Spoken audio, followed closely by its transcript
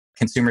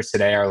consumers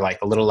today are like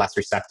a little less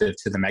receptive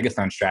to the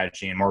megaphone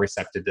strategy and more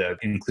receptive to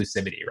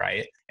inclusivity,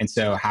 right? And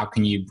so how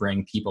can you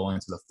bring people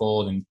into the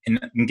fold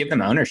and give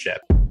them ownership?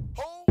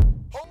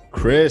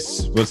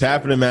 Chris, what's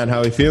happening, man? How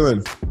are you feeling?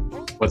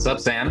 What's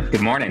up, Sam?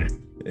 Good morning.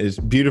 It's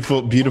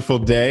beautiful, beautiful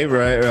day,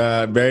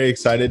 right? Very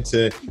excited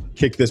to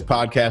kick this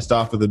podcast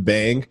off with a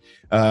bang.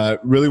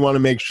 Really want to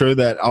make sure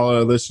that all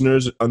our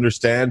listeners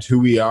understand who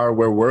we are,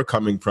 where we're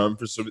coming from.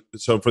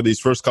 So for these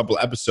first couple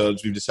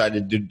episodes, we've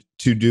decided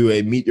to do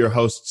a Meet Your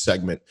Host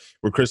segment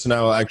where Chris and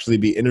I will actually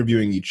be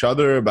interviewing each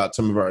other about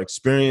some of our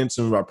experience,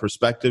 some of our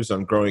perspectives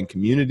on growing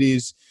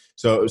communities.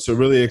 So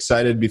really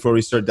excited before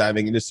we start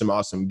diving into some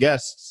awesome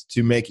guests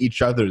to make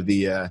each other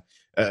the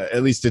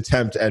at least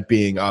attempt at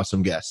being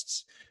awesome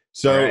guests.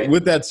 So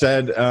With that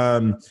said,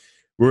 I'm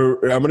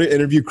going to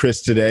interview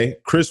Chris today.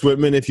 Chris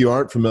Whitman, if you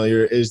aren't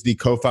familiar, is the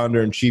co-founder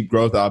and chief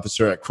growth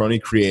officer at CRONY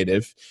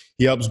Creative.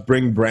 He helps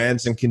bring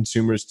brands and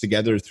consumers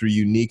together through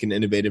unique and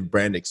innovative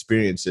brand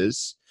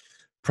experiences.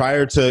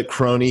 Prior to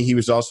CRONY, he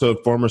was also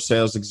a former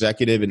sales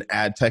executive in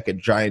adtech at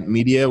Giant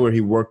Media, where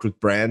he worked with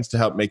brands to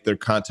help make their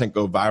content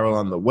go viral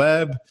on the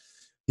web.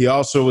 He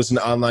also was an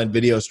online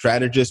video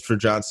strategist for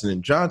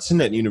Johnson & Johnson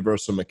at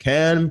Universal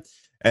McCann.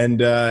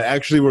 And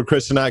actually, where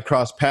Chris and I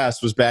crossed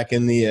paths was back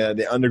in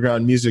the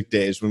underground music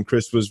days when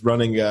Chris was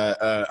running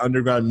a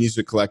underground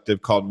music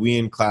collective called We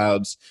and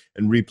Cloudz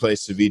and Replay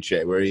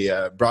Ceviche, where he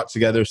brought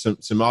together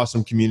some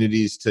awesome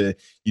communities to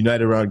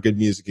unite around good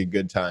music and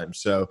good times.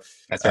 So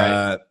that's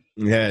right.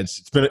 Yeah,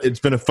 it's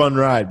been a fun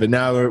ride, but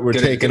now we're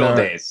taking good old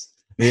days.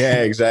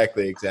 Yeah,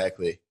 exactly.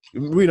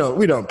 We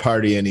don't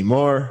party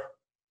anymore.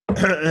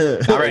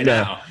 Not right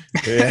now.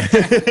 Yeah.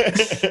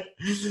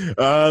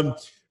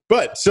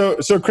 But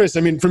so Chris,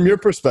 I mean, from your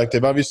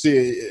perspective,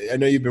 obviously, I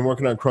know you've been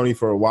working on CRONY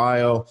for a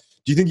while.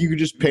 Do you think you could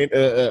just paint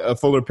a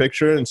fuller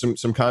picture and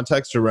some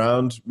context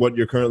around what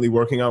you're currently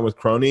working on with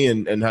CRONY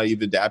and how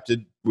you've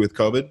adapted with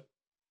COVID?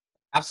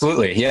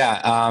 Absolutely.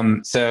 Yeah.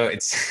 So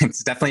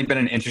it's definitely been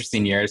an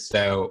interesting year.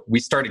 So we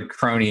started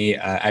CRONY.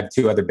 I have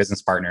two other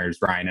business partners,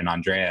 Ryan and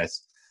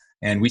Andreas,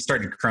 and we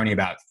started CRONY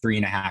about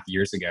 3.5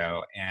 years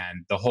ago.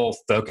 And the whole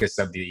focus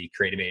of the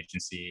creative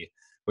agency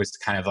was to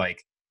kind of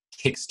like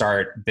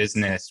kickstart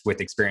business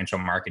with experiential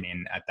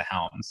marketing at the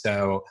helm.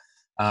 So,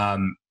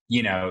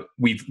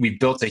 we've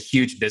built a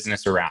huge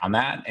business around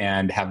that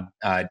and have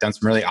done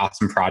some really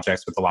awesome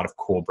projects with a lot of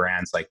cool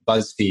brands like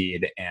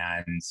BuzzFeed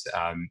and,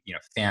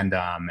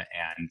 Fandom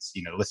and,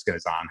 the list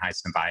goes on, High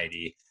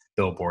Society,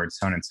 Billboard,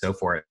 so on and so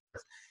forth.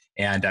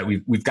 And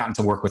we've gotten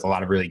to work with a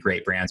lot of really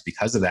great brands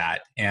because of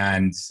that.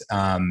 And,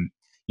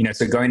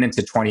 so going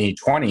into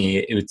 2020,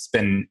 it's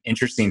been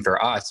interesting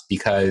for us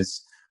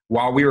because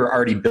while we were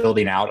already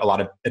building out a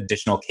lot of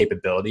additional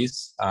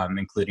capabilities,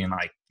 including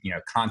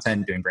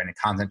content, doing branded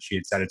content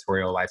shoots,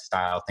 editorial,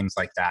 lifestyle, things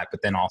like that,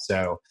 but then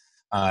also,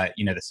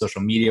 the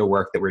social media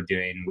work that we're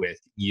doing with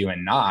you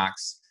and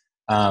Knox,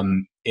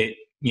 kind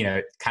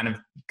of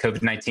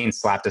COVID-19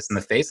 slapped us in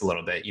the face a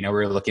little bit. We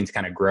were looking to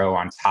kind of grow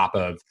on top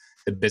of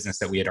the business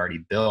that we had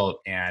already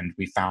built, and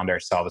we found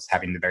ourselves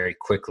having to very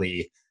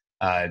quickly,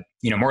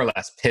 more or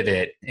less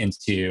pivot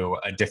into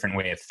a different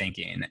way of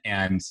thinking.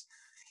 And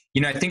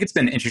I think it's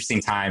been an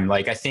interesting time.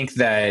 Like, I think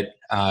that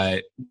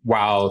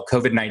while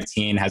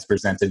COVID-19 has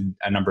presented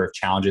a number of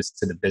challenges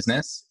to the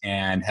business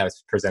and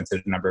has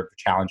presented a number of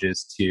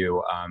challenges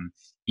to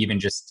even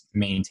just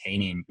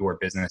maintaining your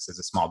business as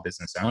a small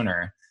business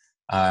owner,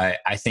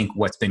 I think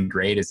what's been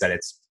great is that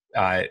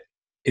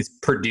it's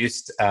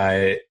produced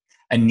a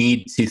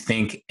need to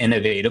think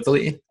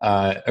innovatively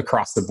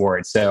across the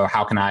board. So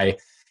how can I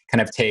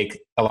kind of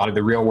take a lot of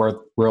the real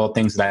world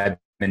things that I've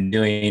been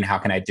doing? How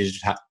can I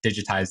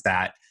digitize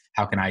that?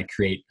 How can I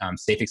create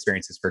safe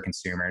experiences for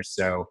consumers?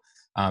 So,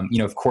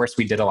 of course,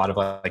 we did a lot of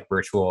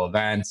virtual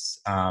events,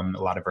 a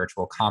lot of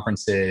virtual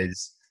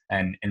conferences,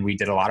 and we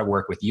did a lot of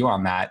work with you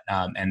on that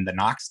and the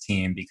Knox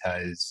team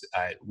because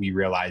we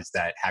realized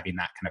that having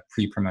that kind of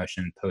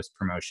pre-promotion,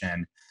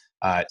 post-promotion,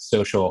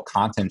 social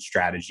content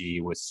strategy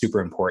was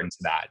super important to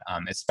that,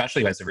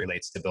 especially as it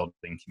relates to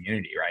building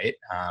community, right?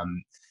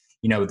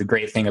 The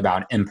great thing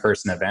about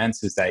in-person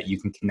events is that you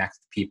can connect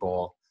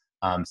people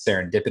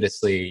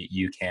serendipitously.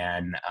 You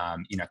can,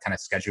 kind of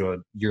schedule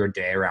your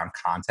day around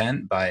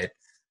content, but,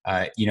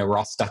 we're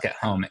all stuck at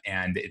home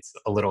and it's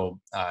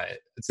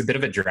it's a bit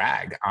of a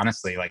drag,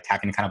 honestly, like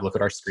having to kind of look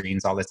at our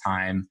screens all the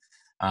time.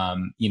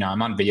 I'm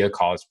on video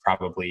calls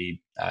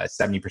probably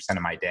 70%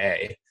 of my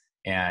day.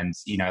 And,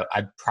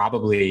 I've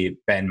probably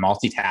been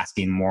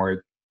multitasking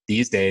more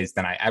these days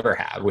than I ever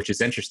have, which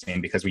is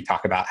interesting because we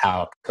talk about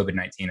how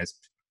COVID-19 has,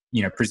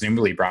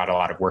 presumably brought a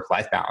lot of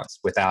work-life balance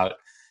without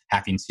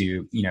having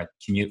to,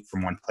 commute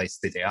from one place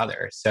to the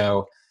other.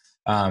 So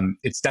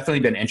it's definitely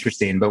been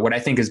interesting. But what I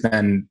think has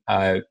been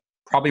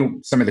probably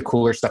some of the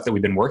cooler stuff that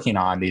we've been working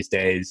on these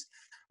days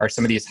are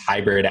some of these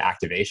hybrid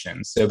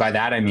activations. So by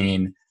that, I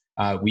mean,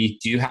 we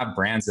do have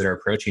brands that are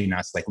approaching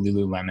us like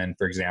Lululemon,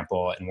 for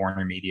example, and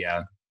Warner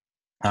Media,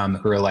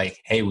 who are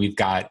like, hey, we've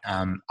got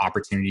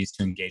opportunities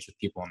to engage with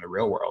people in the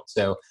real world.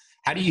 So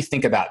how do you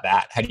think about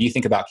that? How do you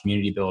think about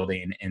community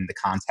building in the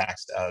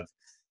context of,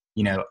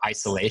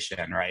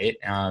 isolation, right?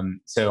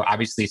 So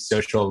obviously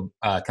social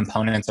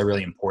components are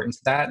really important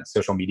to that.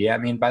 Social media, I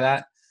mean by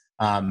that.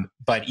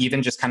 But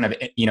even just kind of,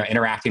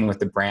 interacting with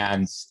the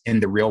brands in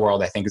the real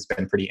world, I think has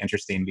been pretty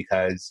interesting,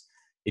 because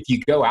if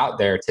you go out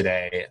there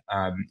today,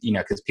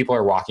 because people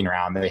are walking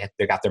around,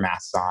 they got their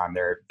masks on,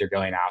 they're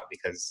going out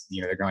because,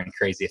 they're going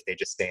crazy if they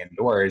just stay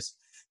indoors.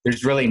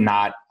 There's really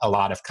not a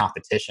lot of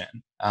competition.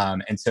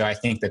 And so I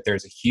think that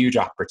there's a huge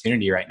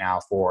opportunity right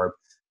now for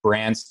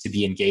brands to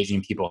be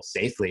engaging people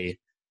safely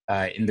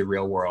in the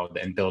real world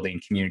and building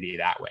community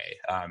that way,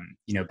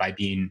 by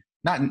being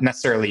not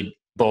necessarily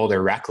bold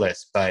or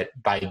reckless, but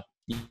by,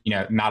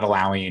 not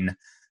allowing,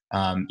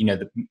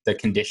 the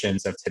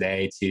conditions of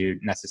today to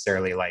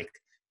necessarily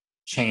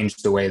change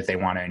the way that they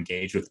want to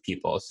engage with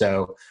people.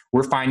 So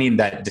we're finding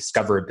that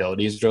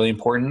discoverability is really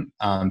important.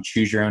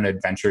 Choose your own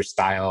adventure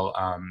style,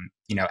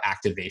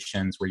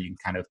 activations where you can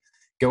kind of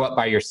go up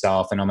by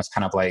yourself and almost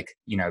kind of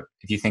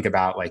if you think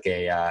about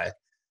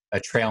a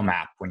trail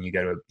map when you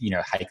go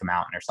to, hike a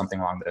mountain or something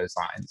along those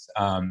lines.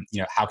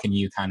 How can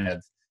you kind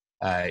of,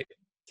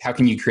 how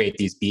can you create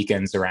these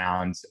beacons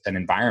around an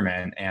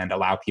environment and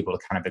allow people to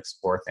kind of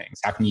explore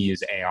things? How can you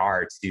use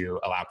AR to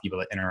allow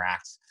people to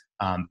interact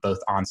both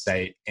on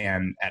site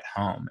and at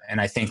home? And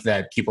I think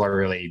that people are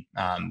really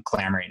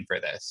clamoring for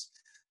this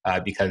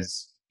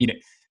because,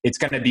 it's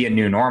going to be a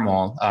new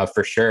normal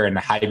for sure. And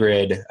the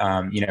hybrid,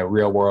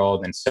 real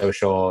world and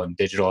social and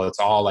digital, it's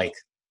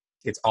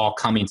all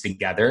coming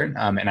together.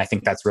 And I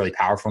think that's really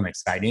powerful and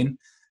exciting.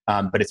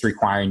 But it's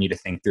requiring you to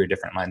think through a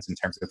different lens in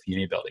terms of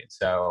community building.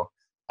 So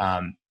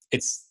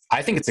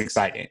I think it's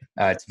exciting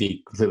to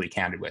be completely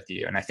candid with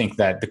you. And I think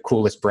that the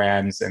coolest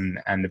brands and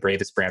the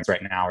bravest brands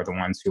right now are the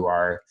ones who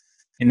are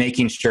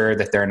making sure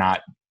that they're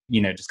not,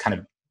 just kind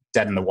of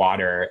dead in the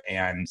water.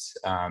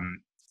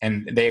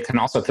 And they can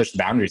also push the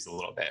boundaries a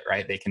little bit,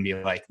 right? They can be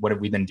like, what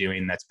have we been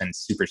doing that's been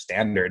super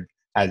standard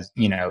as,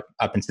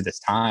 up until this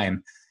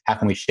time? How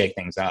can we shake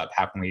things up?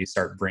 How can we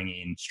start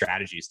bringing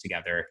strategies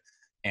together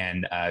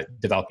and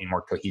developing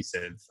more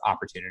cohesive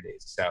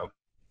opportunities? So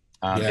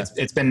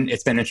it's been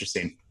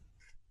interesting.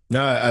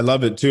 No, I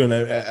love it too. And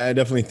I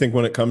definitely think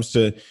when it comes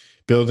to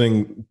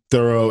building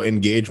thorough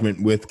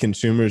engagement with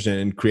consumers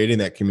and creating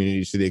that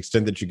community to the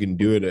extent that you can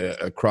do it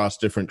across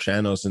different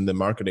channels in the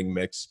marketing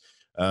mix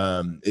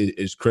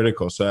is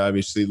critical. So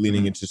obviously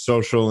leaning into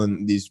social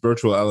and these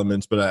virtual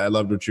elements, but I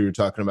loved what you were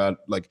talking about,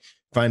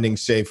 finding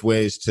safe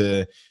ways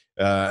to,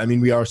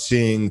 we are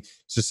seeing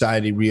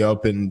society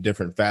reopen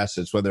different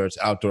facets, whether it's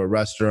outdoor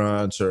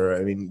restaurants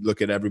or,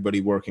 look at everybody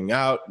working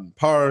out in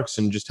parks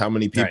and just how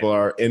many people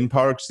are in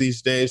parks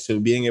these days. So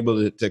being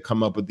able to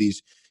come up with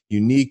these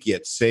unique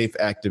yet safe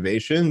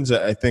activations,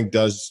 I think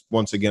does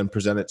once again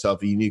present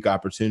itself a unique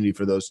opportunity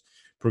for those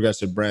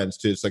progressive brands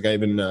too. It's I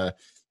even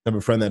have a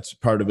friend that's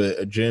part of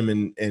a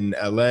gym in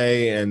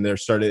LA, and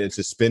it's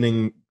a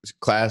spinning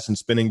class and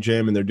spinning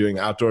gym, and they're doing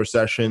outdoor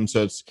sessions.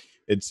 So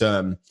it's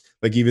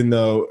even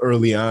though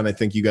early on, I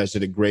think you guys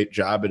did a great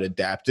job at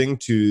adapting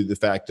to the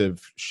fact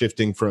of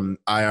shifting from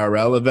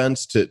IRL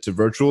events to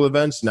virtual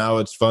events. Now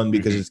it's fun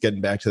because it's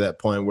getting back to that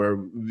point where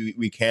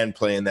we can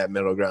play in that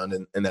middle ground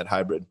and that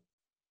hybrid.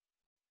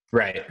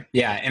 Right.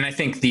 Yeah. And I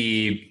think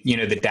the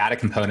data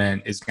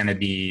component is going to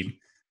be,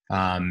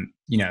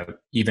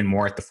 even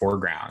more at the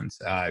foreground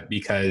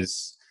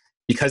because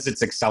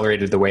it's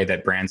accelerated the way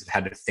that brands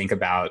have had to think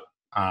about,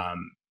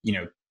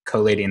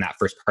 collating that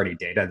first party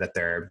data that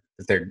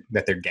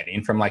they're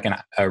getting from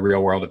a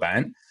real world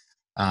event.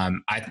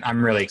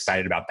 I'm really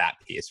excited about that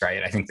piece,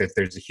 right? I think that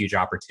there's a huge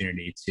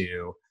opportunity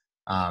to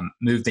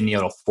move the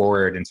needle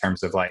forward in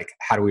terms of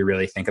how do we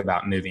really think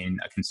about moving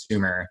a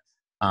consumer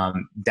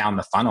down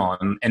the funnel,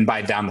 and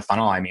by down the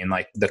funnel I mean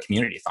the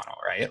community funnel,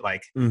 right?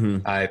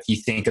 If you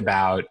think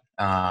about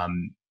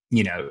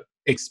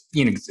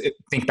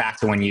think back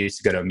to when you used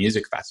to go to a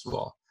music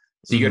festival.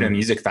 So you go to a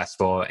music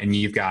festival and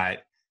you've got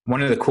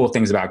one of the cool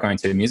things about going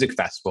to a music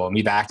festival, and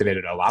we've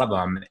activated a lot of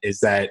them, is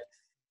that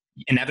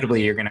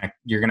inevitably you're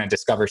gonna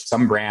discover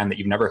some brand that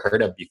you've never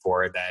heard of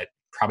before that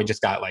probably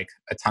just got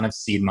a ton of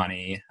seed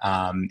money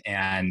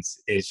and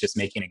is just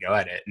making a go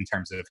at it in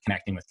terms of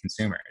connecting with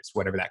consumers,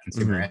 whatever that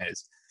consumer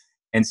is.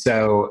 And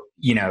so,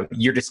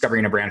 you're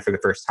discovering a brand for the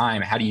first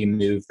time. How do you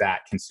move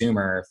that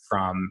consumer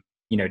from,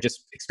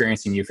 just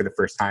experiencing you for the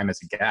first time as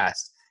a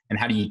guest, and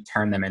how do you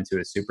turn them into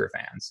a super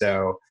fan?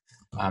 So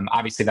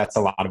obviously that's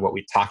a lot of what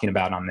we're talking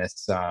about on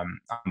this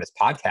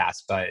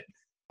podcast, but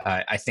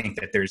I think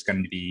that there's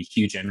going to be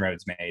huge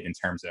inroads made in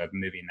terms of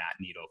moving that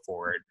needle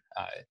forward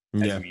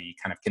as we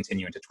kind of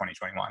continue into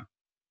 2021.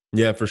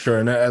 Yeah, for sure.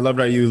 And I loved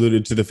how you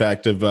alluded to the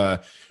fact of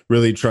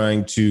really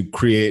trying to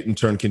create and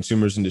turn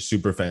consumers into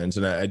super fans.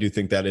 And I do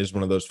think that is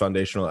one of those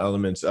foundational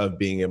elements of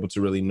being able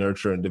to really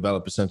nurture and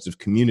develop a sense of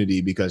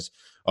community, because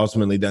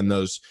ultimately then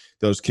those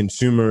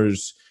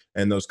consumers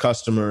And those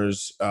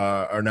customers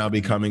are now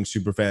becoming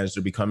super fans.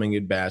 They're becoming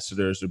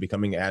ambassadors. They're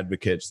becoming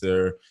advocates.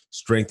 They're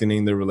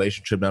strengthening their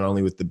relationship not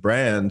only with the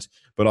brand,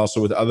 but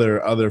also with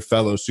other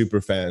fellow super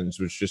fans,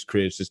 which just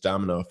creates this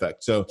domino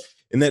effect. So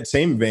in that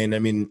same vein, I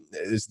mean,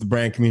 it's the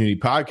Brand Community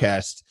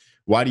Podcast.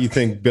 Why do you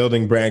think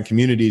building brand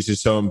communities is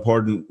so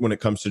important when it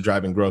comes to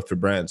driving growth for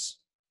brands?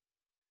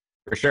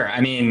 For sure. I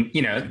mean,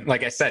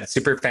 like I said,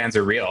 super fans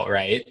are real,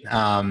 right?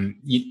 And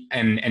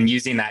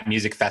using that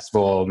music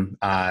festival,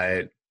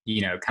 kind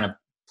of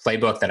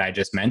playbook that I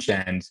just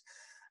mentioned,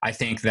 I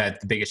think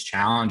that the biggest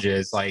challenge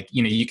is like,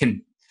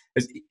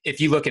 if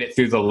you look at it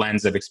through the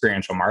lens of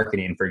experiential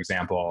marketing, for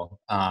example,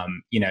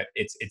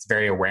 it's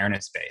very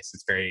awareness based.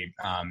 It's very,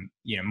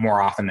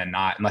 more often than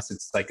not, unless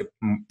it's like,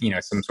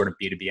 some sort of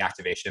B2B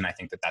activation, I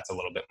think that that's a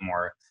little bit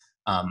more,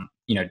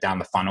 down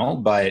the funnel,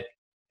 but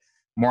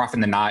more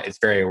often than not, it's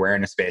very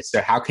awareness based.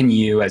 So how can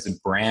you as a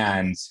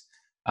brand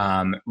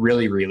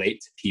really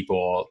relate to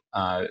people,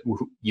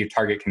 you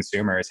target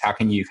consumers? How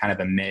can you kind of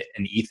emit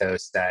an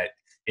ethos that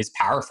is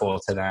powerful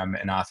to them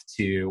enough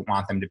to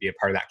want them to be a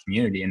part of that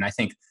community? And I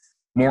think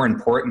more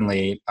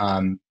importantly,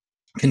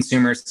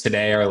 consumers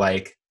today are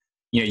like,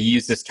 you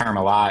use this term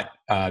a lot,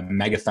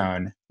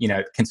 megaphone.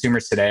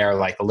 Consumers today are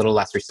like a little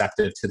less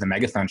receptive to the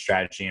megaphone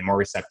strategy and more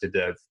receptive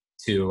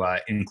to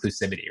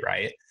inclusivity,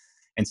 right?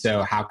 And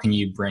so how can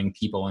you bring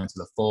people into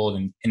the fold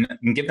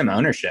and give them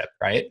ownership,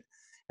 right?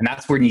 And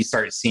that's when you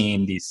start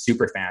seeing these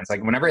super fans.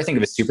 Like whenever I think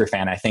of a super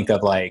fan, I think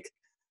of like,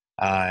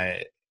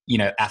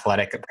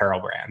 athletic apparel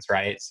brands,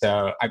 right?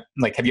 So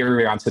have you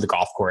ever gone to the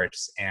golf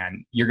course?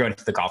 And you're going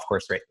to the golf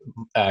course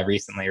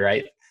recently,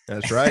 right?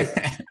 That's right.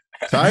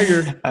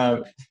 Tiger.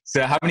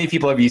 So how many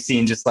people have you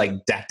seen just like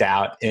decked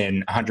out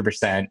in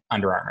 100%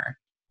 Under Armour?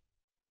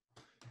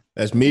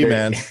 That's me,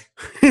 man.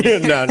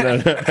 No.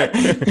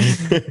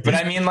 But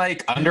I mean,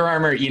 like Under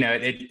Armour,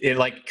 it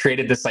like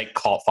created this like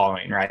cult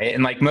following, right?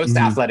 And like most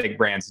athletic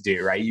brands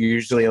do, right? You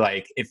usually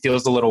like, it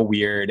feels a little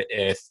weird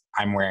if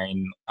I'm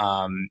wearing,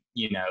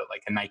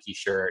 like a Nike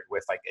shirt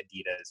with like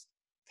Adidas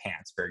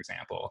pants, for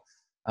example.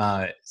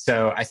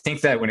 So I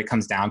think that when it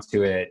comes down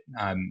to it,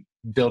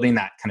 building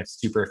that kind of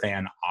super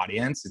fan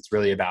audience, it's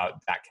really about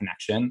that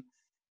connection.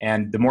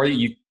 And the more that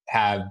you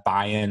have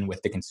buy-in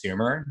with the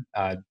consumer,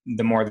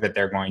 the more that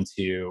they're going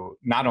to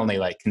not only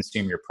like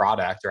consume your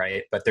product,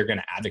 right, but they're going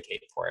to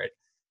advocate for it.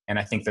 And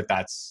I think that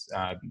that's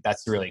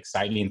the really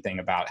exciting thing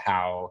about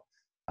how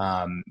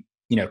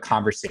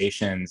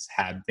conversations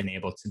have been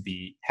able to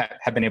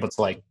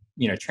like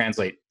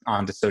translate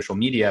onto social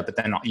media, but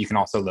then you can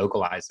also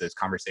localize those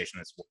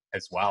conversations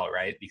as well,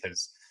 right?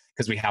 Because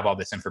we have all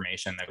this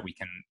information that we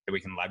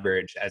can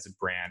leverage as a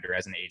brand or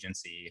as an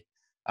agency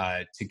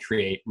to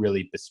create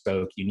really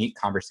bespoke, unique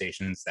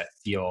conversations that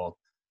feel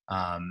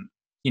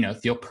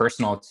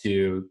personal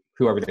to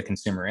whoever the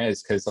consumer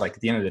is. Because like at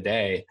the end of the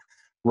day,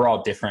 we're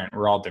all different,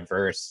 we're all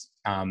diverse.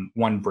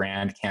 One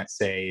brand can't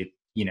say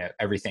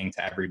everything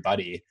to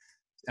everybody,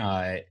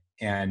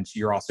 and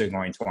you're also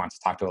going to want to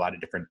talk to a lot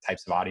of different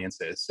types of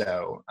audiences.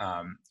 So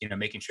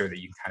making sure that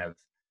you kind of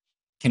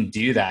can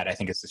do that, I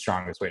think is the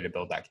strongest way to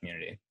build that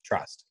community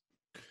trust.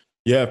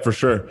 Yeah, for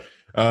sure.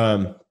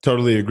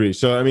 Totally agree.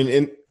 So, I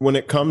mean, when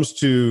it comes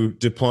to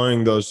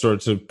deploying those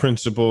sorts of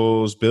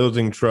principles,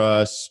 building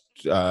trust,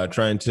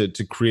 trying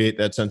to create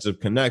that sense of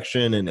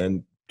connection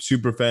and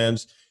super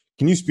fans,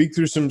 can you speak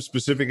through some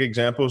specific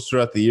examples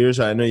throughout the years?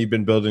 I know you've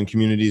been building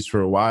communities for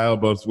a while,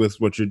 both with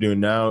what you're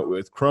doing now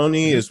with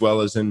CRONY, as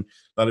well as in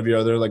a lot of your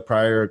other like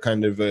prior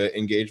kind of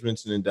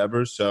engagements and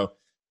endeavors. So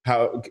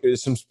how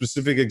some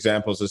specific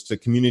examples as to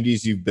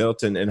communities you've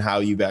built and how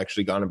you've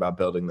actually gone about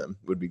building them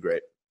would be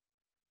great.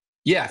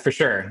 Yeah, for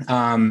sure.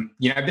 I've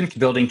been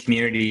building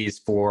communities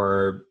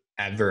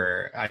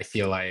forever. I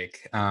feel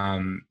like,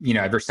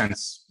 ever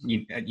since,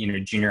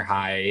 junior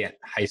high,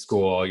 high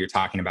school, you're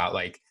talking about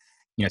like,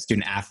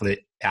 student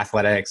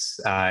athletics,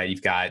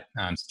 you've got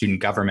student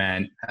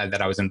government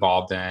that I was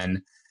involved in.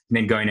 And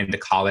then going into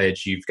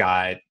college, you've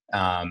got,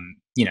 I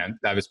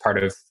was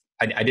part of,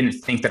 I didn't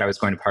think that I was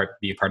going to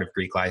be a part of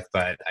Greek life,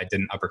 but I did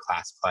an upper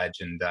class pledge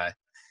and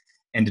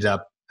ended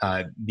up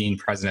being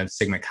president of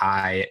Sigma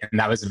Chi. And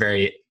that was a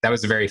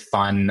very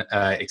fun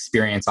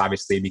experience,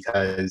 obviously,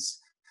 because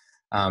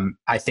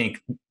I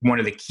think one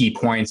of the key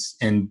points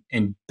in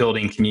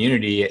building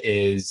community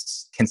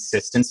is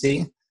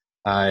consistency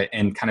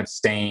and kind of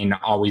staying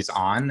always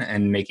on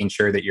and making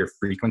sure that your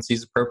frequency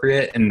is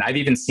appropriate. And I've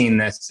even seen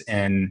this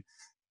in,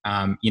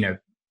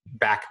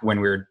 back when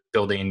we were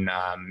building,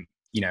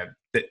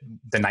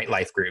 the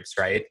nightlife groups,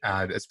 right?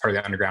 As part of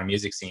the underground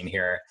music scene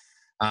here.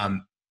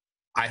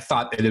 I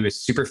thought that it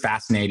was super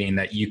fascinating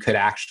that you could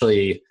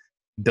actually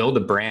build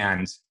a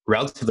brand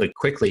relatively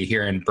quickly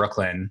here in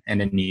Brooklyn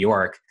and in New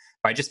York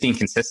by just being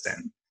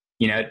consistent,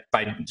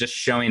 by just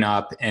showing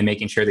up and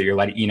making sure that you're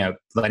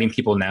letting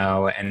people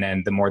know. And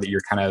then the more that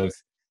you're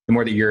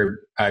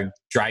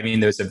driving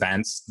those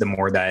events, the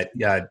more that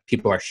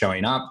people are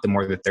showing up, the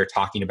more that they're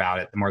talking about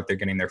it, the more that they're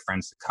getting their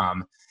friends to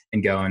come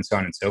and go and so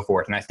on and so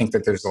forth. And I think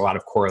that there's a lot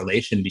of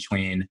correlation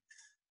between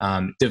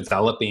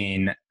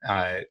developing,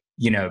 a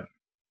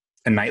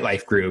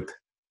nightlife group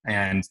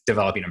and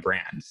developing a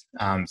brand.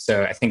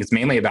 So I think it's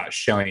mainly about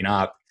showing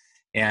up.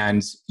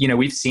 And,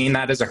 we've seen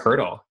that as a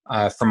hurdle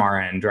from our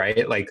end,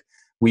 right? Like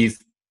we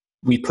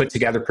put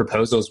together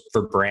proposals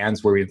for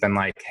brands where we've been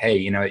like, hey,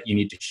 you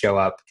need to show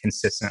up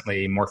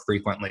consistently, more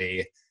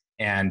frequently,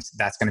 and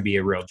that's going to be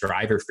a real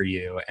driver for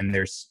you. And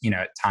there's,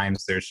 at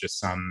times there's just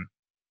some,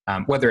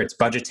 whether it's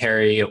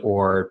budgetary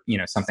or,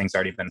 something's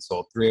already been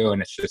sold through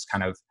and it's just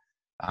kind of,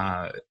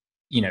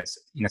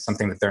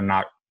 something that they're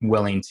not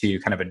willing to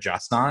kind of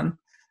adjust on.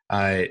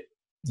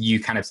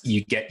 You catch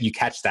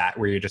that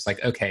where you're just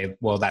like, okay,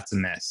 well, that's a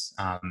miss.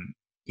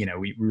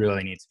 We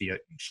really need to be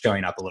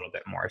showing up a little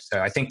bit more.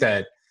 So I think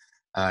that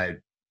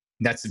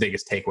that's the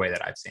biggest takeaway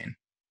that I've seen.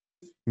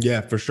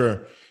 Yeah, for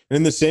sure. And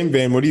in the same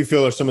vein, what do you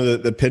feel are some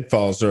of the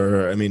pitfalls,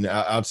 or,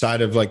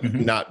 outside of like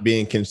not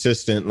being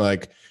consistent,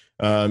 like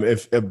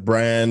if a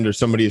brand or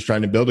somebody is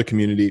trying to build a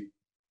community,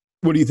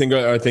 what do you think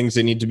are things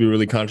they need to be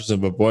really conscious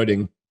of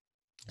avoiding,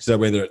 so that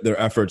way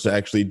their efforts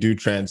actually do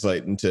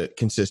translate into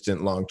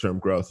consistent long-term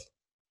growth?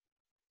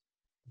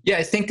 Yeah,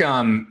 I think,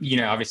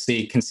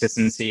 obviously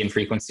consistency and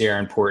frequency are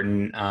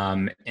important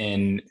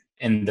in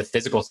the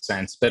physical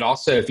sense, but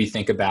also if you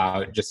think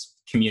about just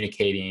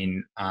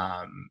communicating,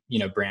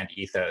 brand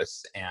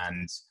ethos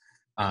and,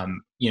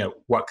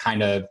 what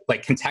kind of,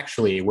 like,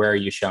 contextually, where are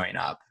you showing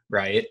up,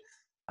 right?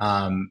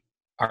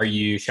 Are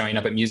you showing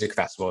up at music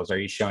festivals? Are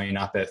you showing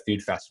up at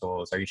food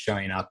festivals? Are you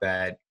showing up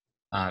at,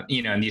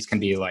 and these can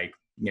be like,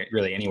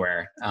 really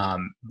anywhere.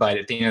 But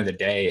at the end of the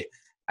day,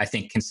 I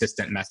think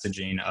consistent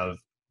messaging of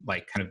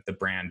like kind of the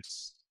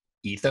brand's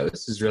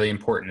ethos is really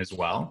important as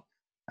well.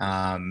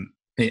 On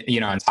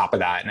top of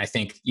that. And I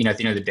think, at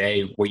the end of the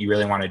day, what you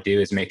really want to do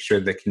is make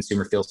sure the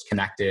consumer feels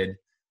connected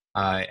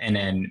and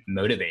then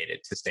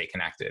motivated to stay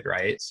connected,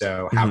 right?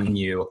 So how can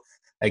you,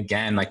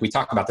 again, like we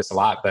talk about this a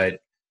lot,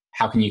 but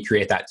how can you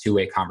create that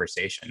two-way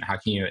conversation? How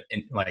can you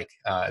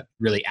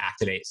really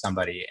activate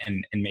somebody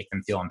and make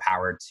them feel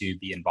empowered to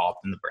be involved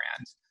in the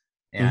brand?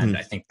 And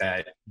I think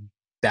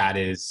that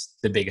is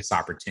the biggest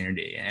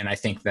opportunity. And I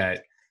think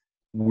that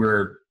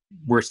we're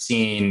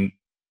seeing,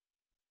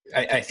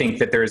 I think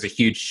that there is a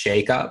huge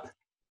shakeup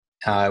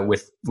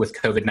with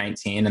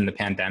COVID-19 and the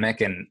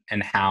pandemic and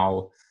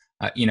how,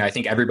 I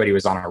think everybody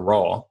was on a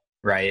roll,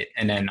 right?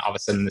 And then all of a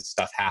sudden this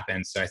stuff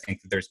happened. So I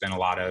think that there's been a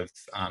lot of,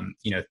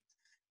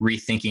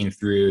 rethinking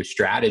through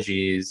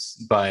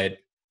strategies, but,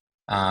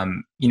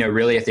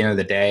 really at the end of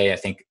the day, I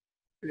think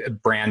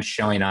brands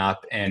showing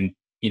up and,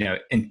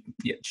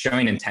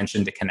 showing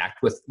intention to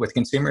connect with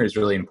consumers is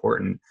really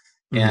important.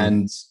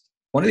 And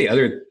one of the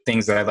other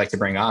things that I'd like to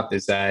bring up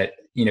is that,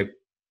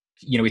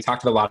 we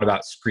talked a lot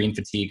about screen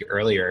fatigue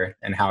earlier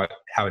and how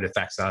it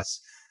affects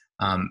us,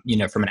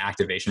 from an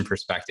activation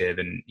perspective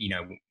and,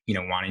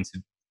 wanting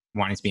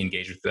to be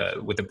engaged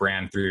with the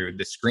brand through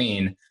the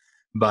screen.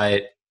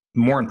 But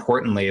more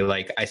importantly,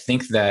 like, I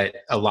think that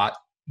a lot,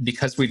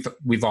 because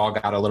we've all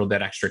got a little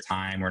bit extra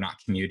time, we're not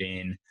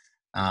commuting,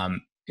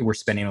 we're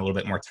spending a little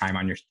bit more time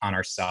on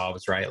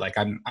ourselves, right? Like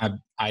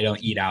I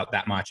don't eat out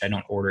that much. I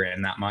don't order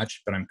in that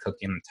much, but I'm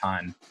cooking a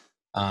ton.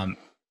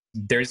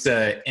 There's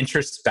a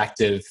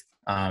introspective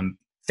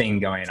thing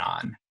going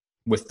on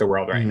with the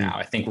world right now.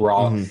 I think we're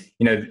all,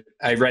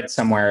 I read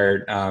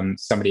somewhere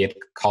somebody had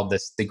called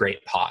this the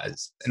great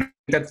pause. And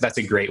that's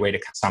a great way to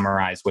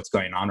summarize what's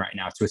going on right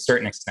now to a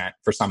certain extent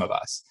for some of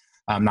us,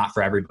 not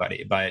for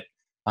everybody, but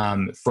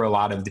for a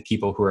lot of the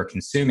people who are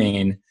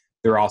consuming,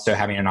 they're also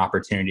having an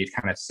opportunity to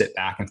kind of sit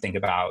back and think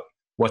about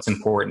what's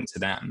important to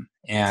them.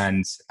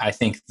 And I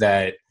think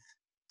that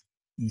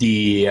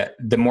the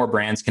more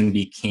brands can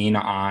be keen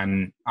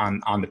on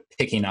the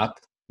picking up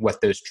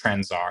what those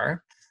trends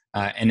are,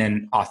 and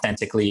then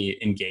authentically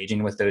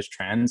engaging with those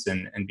trends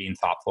and being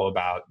thoughtful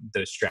about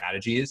those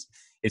strategies,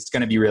 it's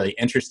going to be really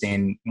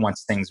interesting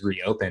once things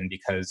reopen,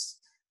 because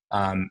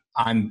I'm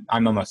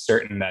almost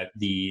certain that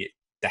the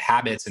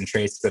habits and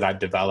traits that I've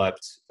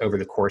developed over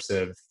the course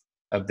of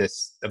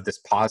this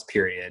pause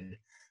period,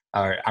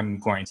 I'm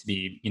going to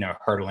be,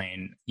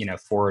 hurtling,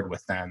 forward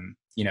with them,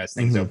 as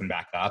things open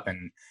back up,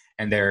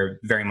 and they're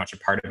very much a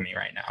part of me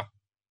right now.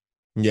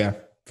 Yeah,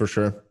 for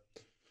sure.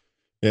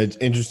 Yeah, it's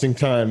interesting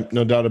time,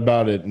 no doubt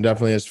about it, and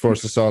definitely has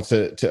forced us all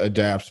to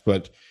adapt.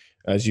 But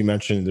as you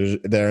mentioned,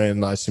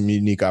 therein lies some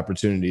unique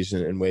opportunities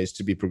and ways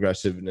to be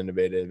progressive and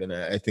innovative. And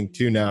I think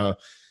too now,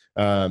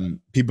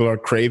 people are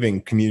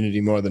craving community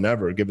more than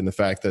ever, given the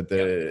fact that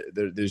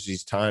there's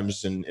these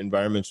times and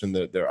environments when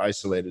they're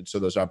isolated. So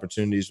those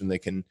opportunities when they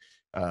can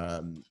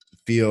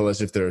feel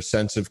as if there is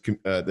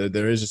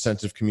a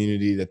sense of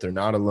community, that they're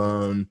not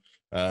alone.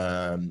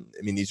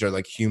 These are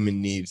like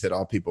human needs that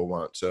all people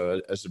want. So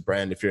as a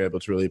brand, if you're able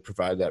to really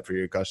provide that for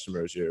your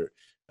customers, you're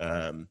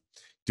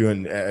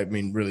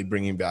really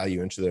bringing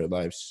value into their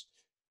lives.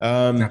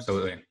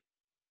 Absolutely.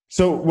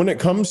 So when it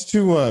comes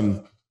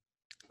to,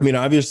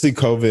 obviously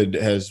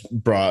COVID has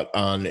brought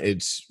on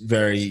its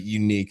very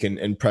unique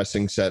and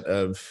pressing set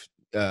of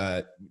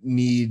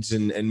needs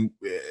and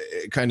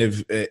kind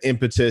of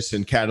impetus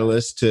and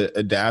catalyst to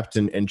adapt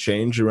and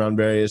change around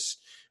various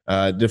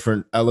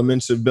different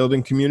elements of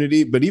building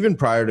community. But even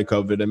prior to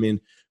COVID, I mean,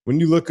 when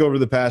you look over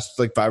the past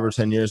like 5 or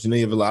 10 years, you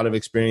have a lot of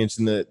experience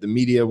in the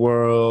media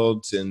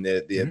world and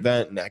the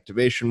event and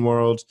activation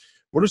world.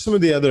 What are some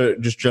of the other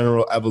just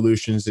general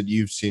evolutions that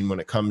you've seen when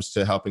it comes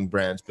to helping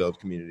brands build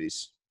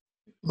communities?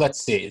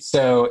 Let's see.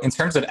 So in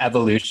terms of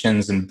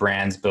evolutions and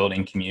brands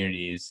building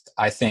communities,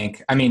 I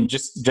mean,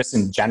 just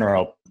in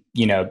general,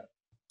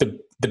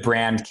 the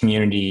brand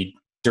community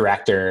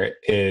director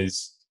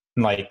is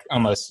like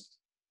almost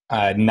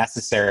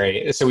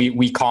necessary. So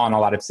we call on a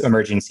lot of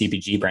emerging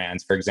CPG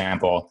brands, for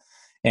example,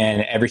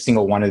 and every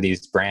single one of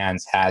these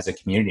brands has a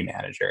community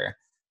manager.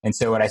 And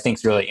so what I think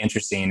is really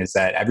interesting is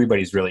that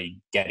everybody's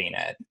really getting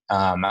it.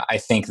 I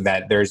think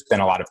that there's been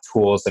a lot of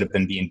tools that have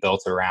been being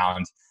built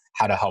around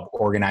how to help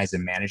organize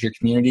and manage your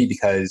community,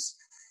 because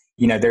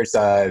there's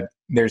kind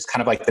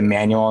of like the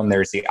manual and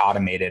there's the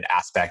automated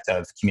aspect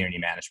of community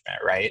management,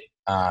 right?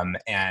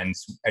 And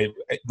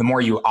the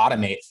more you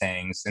automate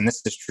things, and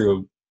this is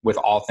true with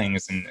all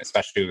things, and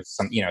especially with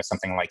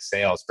something like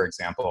sales, for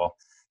example,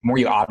 the more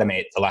you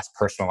automate, the less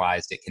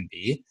personalized it can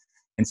be.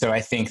 And so I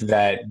think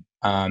that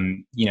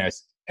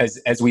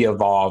as we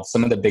evolve,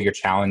 some of the bigger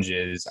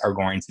challenges are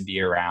going to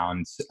be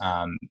around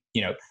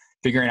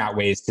figuring out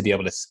ways to be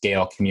able to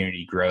scale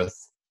community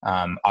growth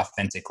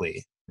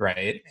authentically,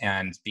 right?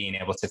 And being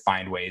able to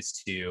find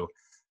ways to,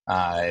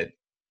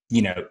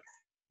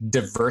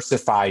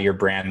 diversify your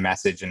brand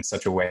message in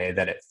such a way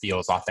that it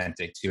feels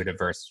authentic to a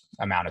diverse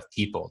amount of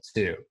people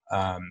too.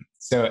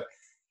 So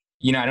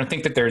I don't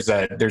think that there's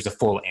a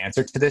full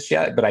answer to this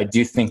yet, but I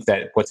do think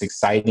that what's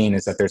exciting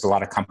is that there's a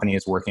lot of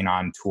companies working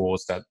on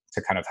tools to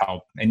kind of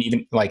help. And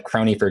even like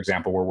CRONY, for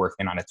example, we're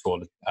working on a tool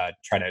to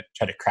try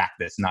to crack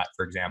this nut,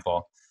 for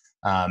example,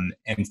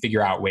 and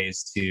figure out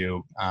ways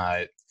to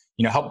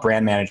help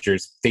brand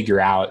managers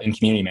and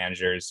community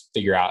managers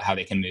figure out how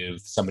they can move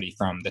somebody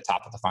from the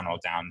top of the funnel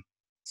down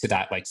to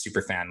that like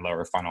super fan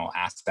lower funnel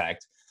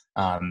aspect,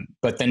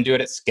 but then do it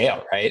at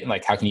scale, right?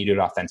 Like how can you do it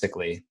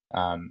authentically?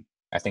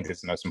 I think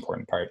is the most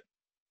important part.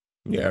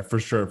 Yeah, for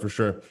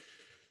sure.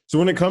 So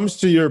when it comes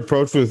to your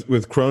approach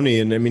with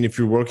CRONY, and I mean, if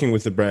you're working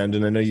with the brand,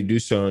 and I know you do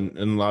so in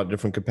a lot of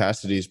different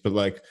capacities, but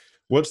like,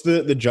 what's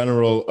the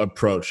general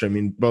approach? I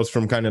mean, both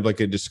from kind of like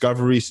a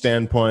discovery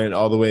standpoint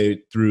all the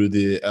way through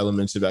the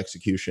elements of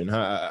execution.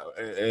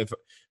 If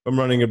I'm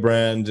running a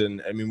brand,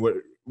 and I mean,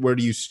 where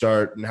do you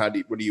start, and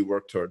what do you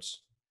work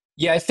towards?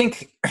 Yeah, I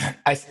think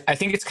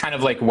it's kind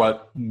of like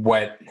what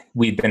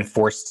we've been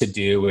forced to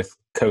do with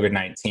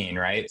COVID-19,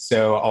 right?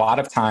 So a lot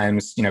of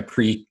times,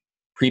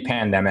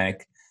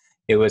 pre-pandemic,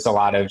 it was a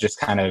lot of just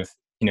kind of,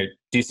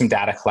 do some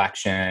data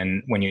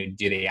collection when you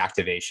do the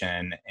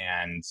activation,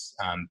 and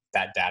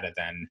that data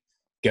then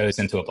goes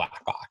into a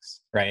black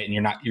box, right? And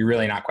you're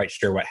really not quite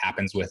sure what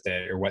happens with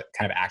it or what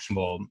kind of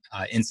actionable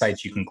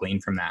insights you can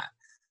glean from that.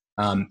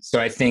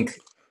 So I think,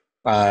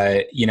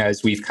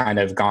 as we've kind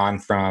of gone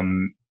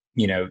from,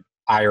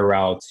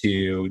 IRL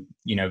to,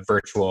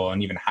 virtual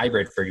and even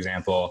hybrid, for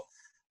example,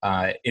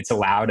 it's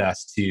allowed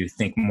us to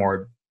think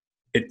more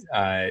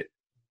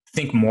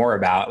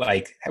about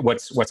like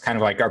what's kind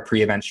of like our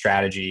pre-event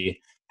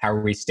strategy. How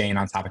are we staying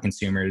on top of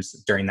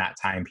consumers during that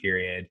time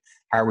period?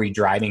 How are we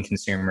driving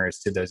consumers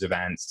to those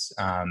events,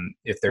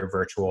 if they're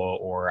virtual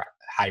or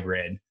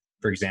hybrid,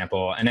 for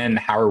example? And then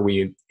how are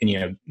we,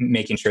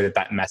 making sure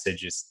that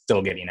message is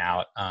still getting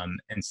out,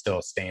 and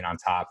still staying on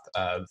top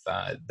of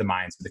the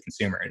minds of the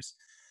consumers.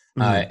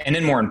 And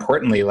then more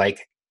importantly,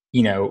 like,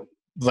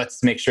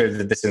 let's make sure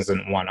that this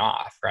isn't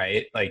one-off,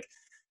 right? Like,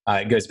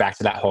 it goes back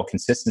to that whole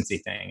consistency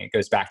thing. It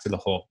goes back to the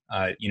whole,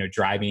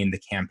 driving the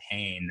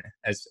campaign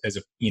as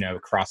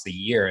across the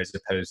year, as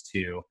opposed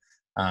to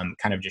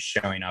kind of just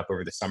showing up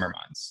over the summer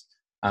months.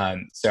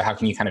 So how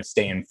can you kind of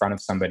stay in front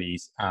of somebody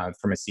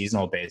from a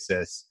seasonal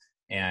basis,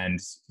 and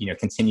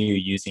continue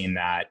using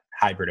that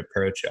hybrid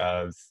approach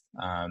of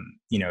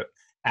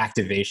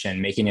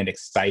activation, making it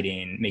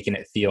exciting, making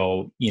it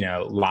feel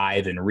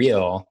live and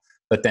real,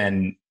 but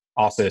then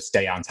also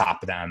stay on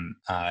top of them,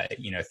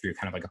 through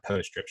kind of like a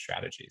post-trip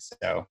strategy.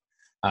 So,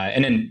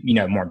 and then,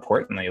 more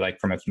importantly, like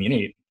from a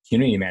community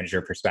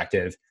manager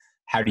perspective,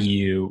 how do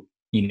you,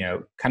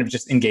 kind of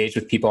just engage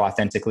with people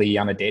authentically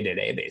on a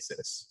day-to-day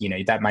basis?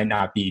 That might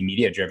not be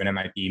media driven. It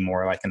might be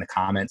more like in the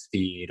comments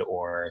feed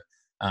or,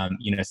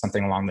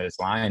 something along those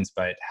lines,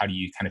 but how do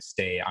you kind of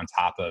stay on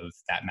top of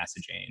that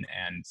messaging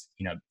and,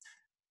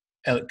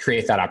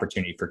 create that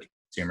opportunity for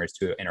consumers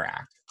to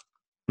interact?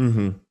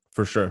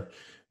 For sure.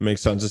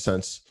 Makes tons of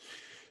sense.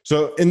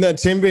 So in that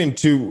same vein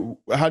too,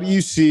 how do you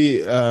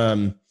see,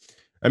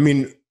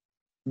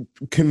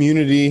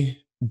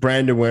 community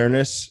brand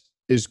awareness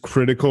is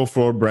critical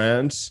for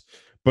brands,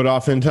 but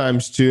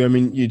oftentimes too,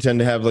 you tend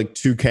to have like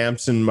two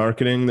camps in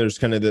marketing. There's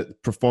kind of the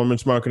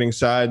performance marketing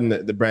side and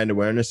the brand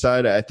awareness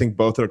side. I think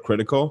both are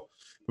critical.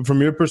 But from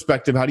your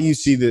perspective, how do you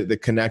see the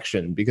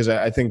connection? Because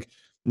I think,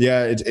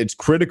 yeah, it's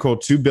critical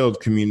to build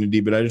community,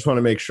 but I just want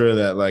to make sure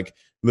that like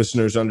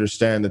listeners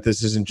understand that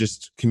this isn't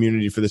just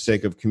community for the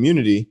sake of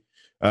community,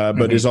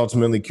 but is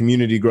ultimately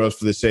community growth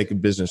for the sake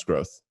of business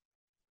growth?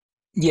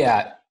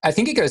 Yeah, I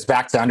think it goes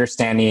back to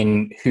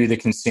understanding who the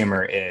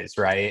consumer is,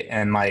 right?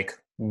 And like,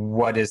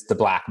 what is the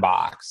black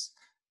box?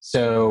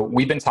 So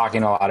we've been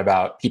talking a lot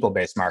about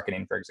people-based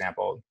marketing, for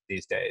example,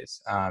 these days,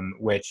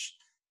 which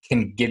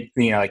can give,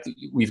 like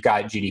we've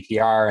got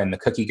GDPR and the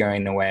cookie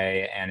going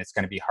away, and it's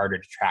going to be harder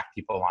to track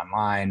people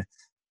online.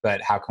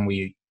 But how can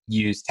we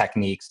use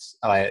techniques,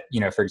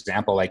 for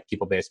example, like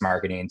people-based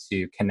marketing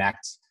to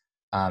connect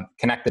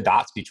the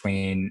dots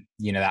between,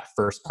 that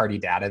first-party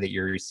data that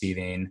you're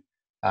receiving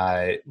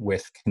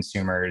with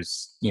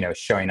consumers,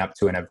 showing up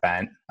to an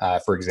event,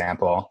 for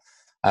example.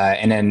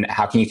 And then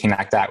how can you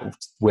connect that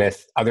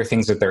with other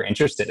things that they're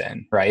interested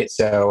in, right?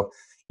 So,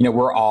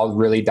 we're all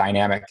really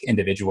dynamic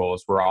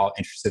individuals. We're all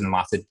interested in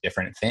lots of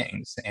different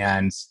things.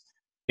 And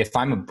if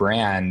I'm a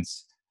brand,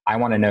 I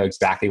want to know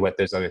exactly what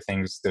those other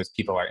things those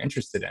people are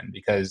interested in,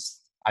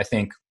 because I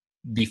think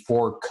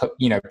before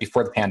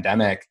the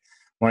pandemic,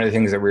 one of the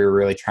things that we were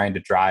really trying to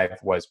drive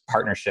was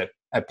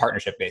a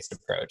partnership-based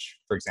approach,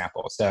 for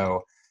example.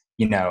 So,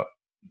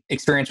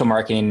 experiential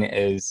marketing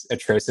is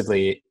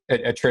atrociously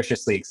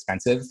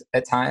expensive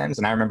at times.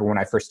 And I remember when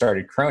I first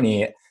started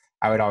CRONY,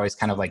 I would always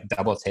kind of like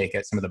double take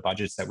at some of the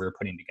budgets that we were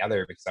putting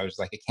together, because I was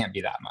like, it can't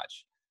be that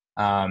much.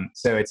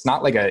 So it's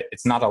not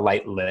a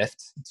light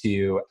lift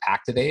to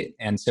activate.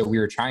 And so we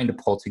were trying to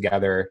pull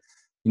together,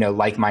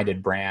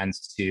 like-minded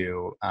brands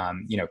to,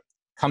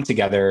 come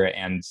together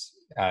and,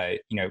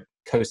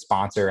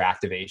 co-sponsor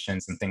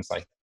activations and things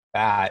like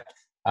that,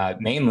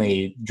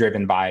 mainly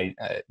driven by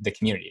the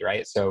community,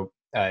 right? So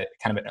kind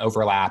of an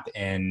overlap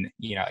in,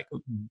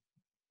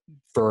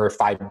 for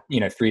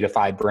 3 to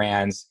 5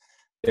 brands,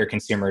 their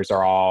consumers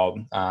are all,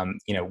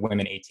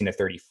 women 18 to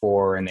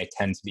 34, and they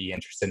tend to be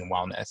interested in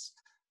wellness.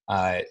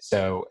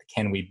 So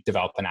can we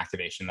develop an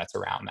activation that's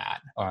around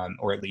that,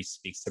 or at least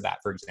speaks to that,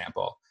 for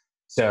example?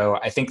 So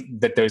I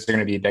think that those are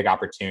going to be big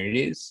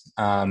opportunities,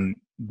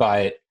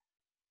 but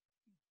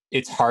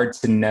it's hard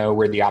to know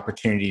where the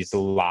opportunities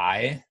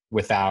lie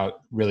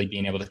without really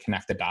being able to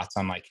connect the dots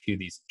on like who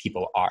these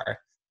people are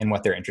and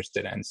what they're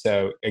interested in.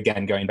 So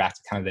again, going back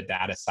to kind of the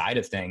data side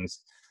of things,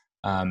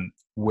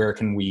 where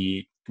can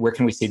we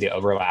see the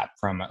overlap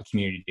from a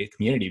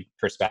community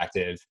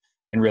perspective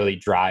and really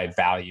drive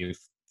value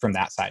from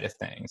that side of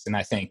things? And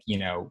I think,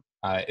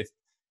 if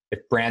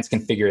brands can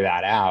figure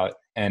that out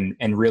and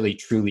really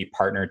truly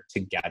partner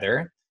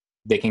together,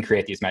 they can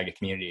create these mega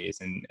communities,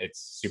 and it's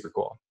super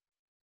cool.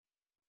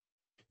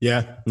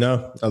 Yeah,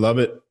 no, I love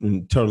it,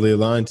 and totally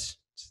aligned.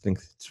 I think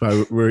that's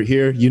why we're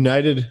here,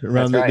 united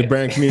around the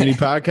Brand Community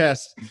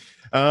Podcast.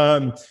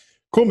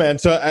 Cool, man.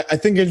 So I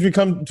think as we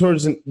come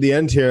towards the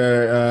end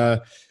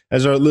here,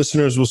 as our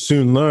listeners will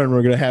soon learn,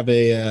 we're going to have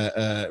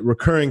a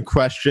recurring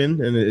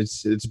question, and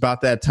it's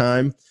about that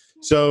time.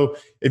 So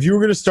if you were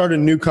going to start a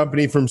new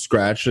company from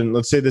scratch, and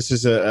let's say this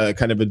is a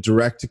kind of a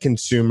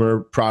direct-to-consumer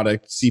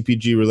product,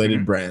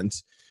 CPG-related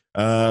brand,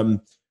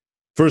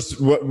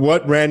 first,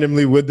 what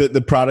randomly would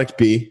the product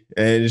be?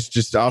 And it's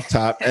just off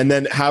top. And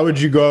then how would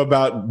you go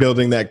about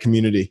building that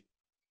community?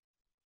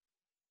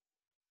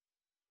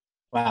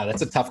 Wow,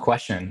 that's a tough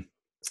question.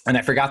 And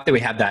I forgot that we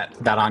had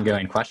that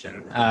ongoing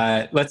question.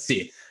 Let's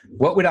see.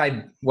 What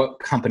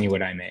company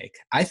would I make?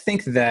 I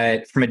think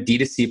that from a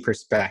D2C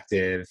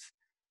perspective,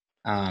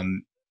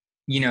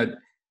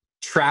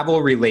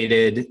 travel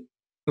related,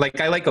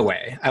 like I like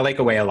Away. I like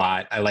Away a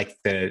lot. I like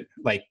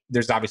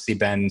there's obviously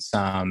been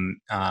some,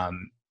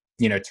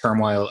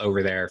 turmoil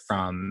over there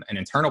from an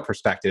internal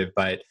perspective,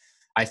 but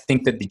I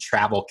think that the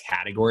travel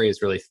category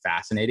is really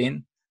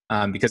fascinating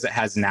because it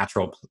has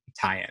natural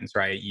tie-ins,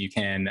 right? You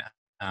can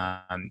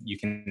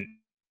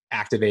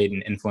activate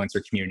an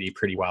influencer community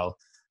pretty well.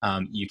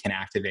 You can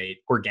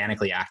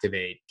organically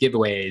activate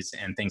giveaways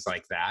and things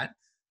like that.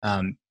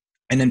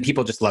 And then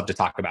people just love to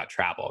talk about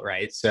travel,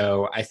 right?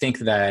 So I think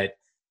that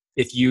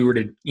if you were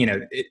to,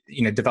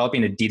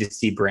 developing a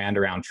D2C brand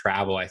around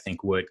travel, I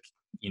think would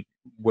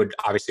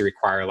obviously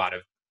require a lot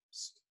of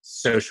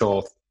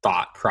social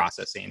thought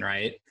processing,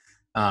 right?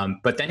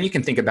 But then you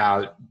can think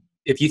about,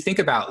 if you think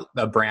about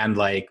a brand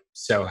like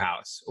Soho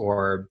House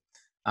or,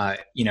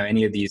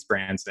 any of these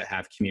brands that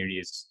have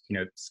communities,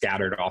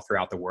 scattered all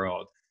throughout the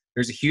world,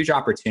 there's a huge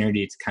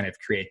opportunity to kind of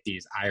create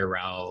these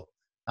IRL,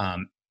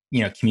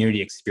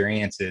 community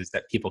experiences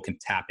that people can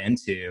tap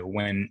into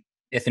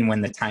if and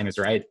when the time is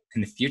right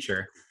in the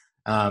future.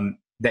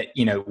 That,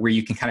 where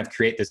you can kind of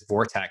create this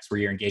vortex where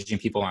you're engaging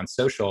people on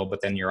social,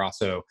 but then you're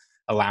also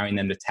allowing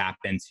them to tap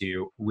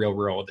into real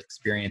world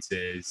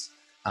experiences.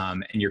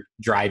 And you're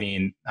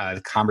driving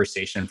the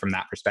conversation from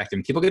that perspective.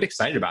 And people get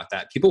excited about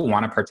that. People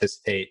want to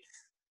participate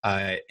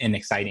in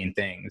exciting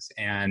things.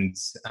 And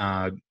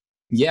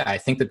I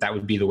think that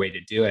would be the way to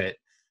do it.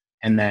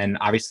 And then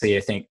obviously I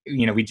think,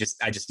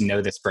 I just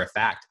know this for a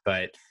fact,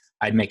 but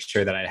I'd make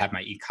sure that I'd have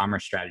my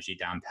e-commerce strategy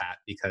down pat,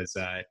 because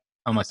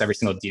almost every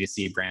single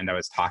D2C brand I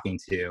was talking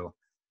to,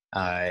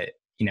 once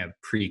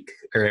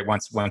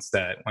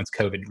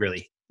COVID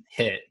really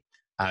hit,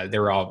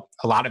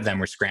 a lot of them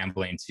were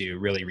scrambling to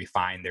really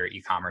refine their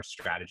e-commerce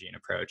strategy and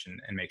approach and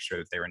make sure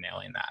that they were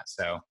nailing that.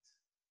 So,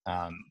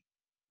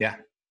 yeah.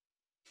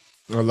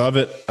 I love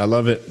it. I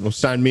love it. Well,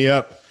 sign me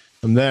up.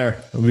 I'm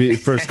there. I'll be your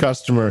first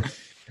customer.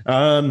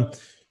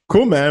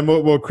 Cool, man.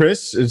 Well,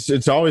 Chris,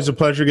 it's always a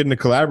pleasure getting to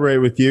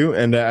collaborate with you.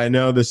 And I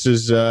know this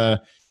has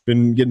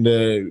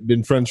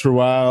been friends for a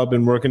while,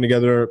 been working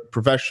together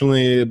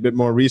professionally a bit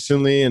more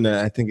recently. And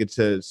I think it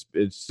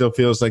still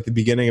feels like the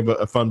beginning of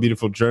a fun,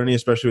 beautiful journey,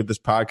 especially with this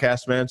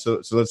podcast, man.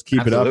 So let's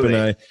keep Absolutely.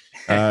 it up.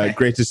 And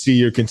great to see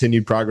your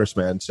continued progress,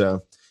 man.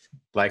 So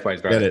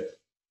likewise, brother. Get it.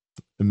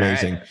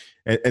 Amazing.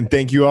 Right. And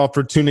thank you all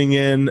for tuning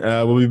in.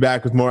 We'll be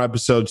back with more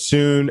episodes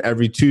soon.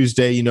 Every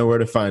Tuesday, you know where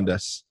to find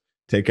us.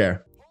 Take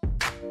care.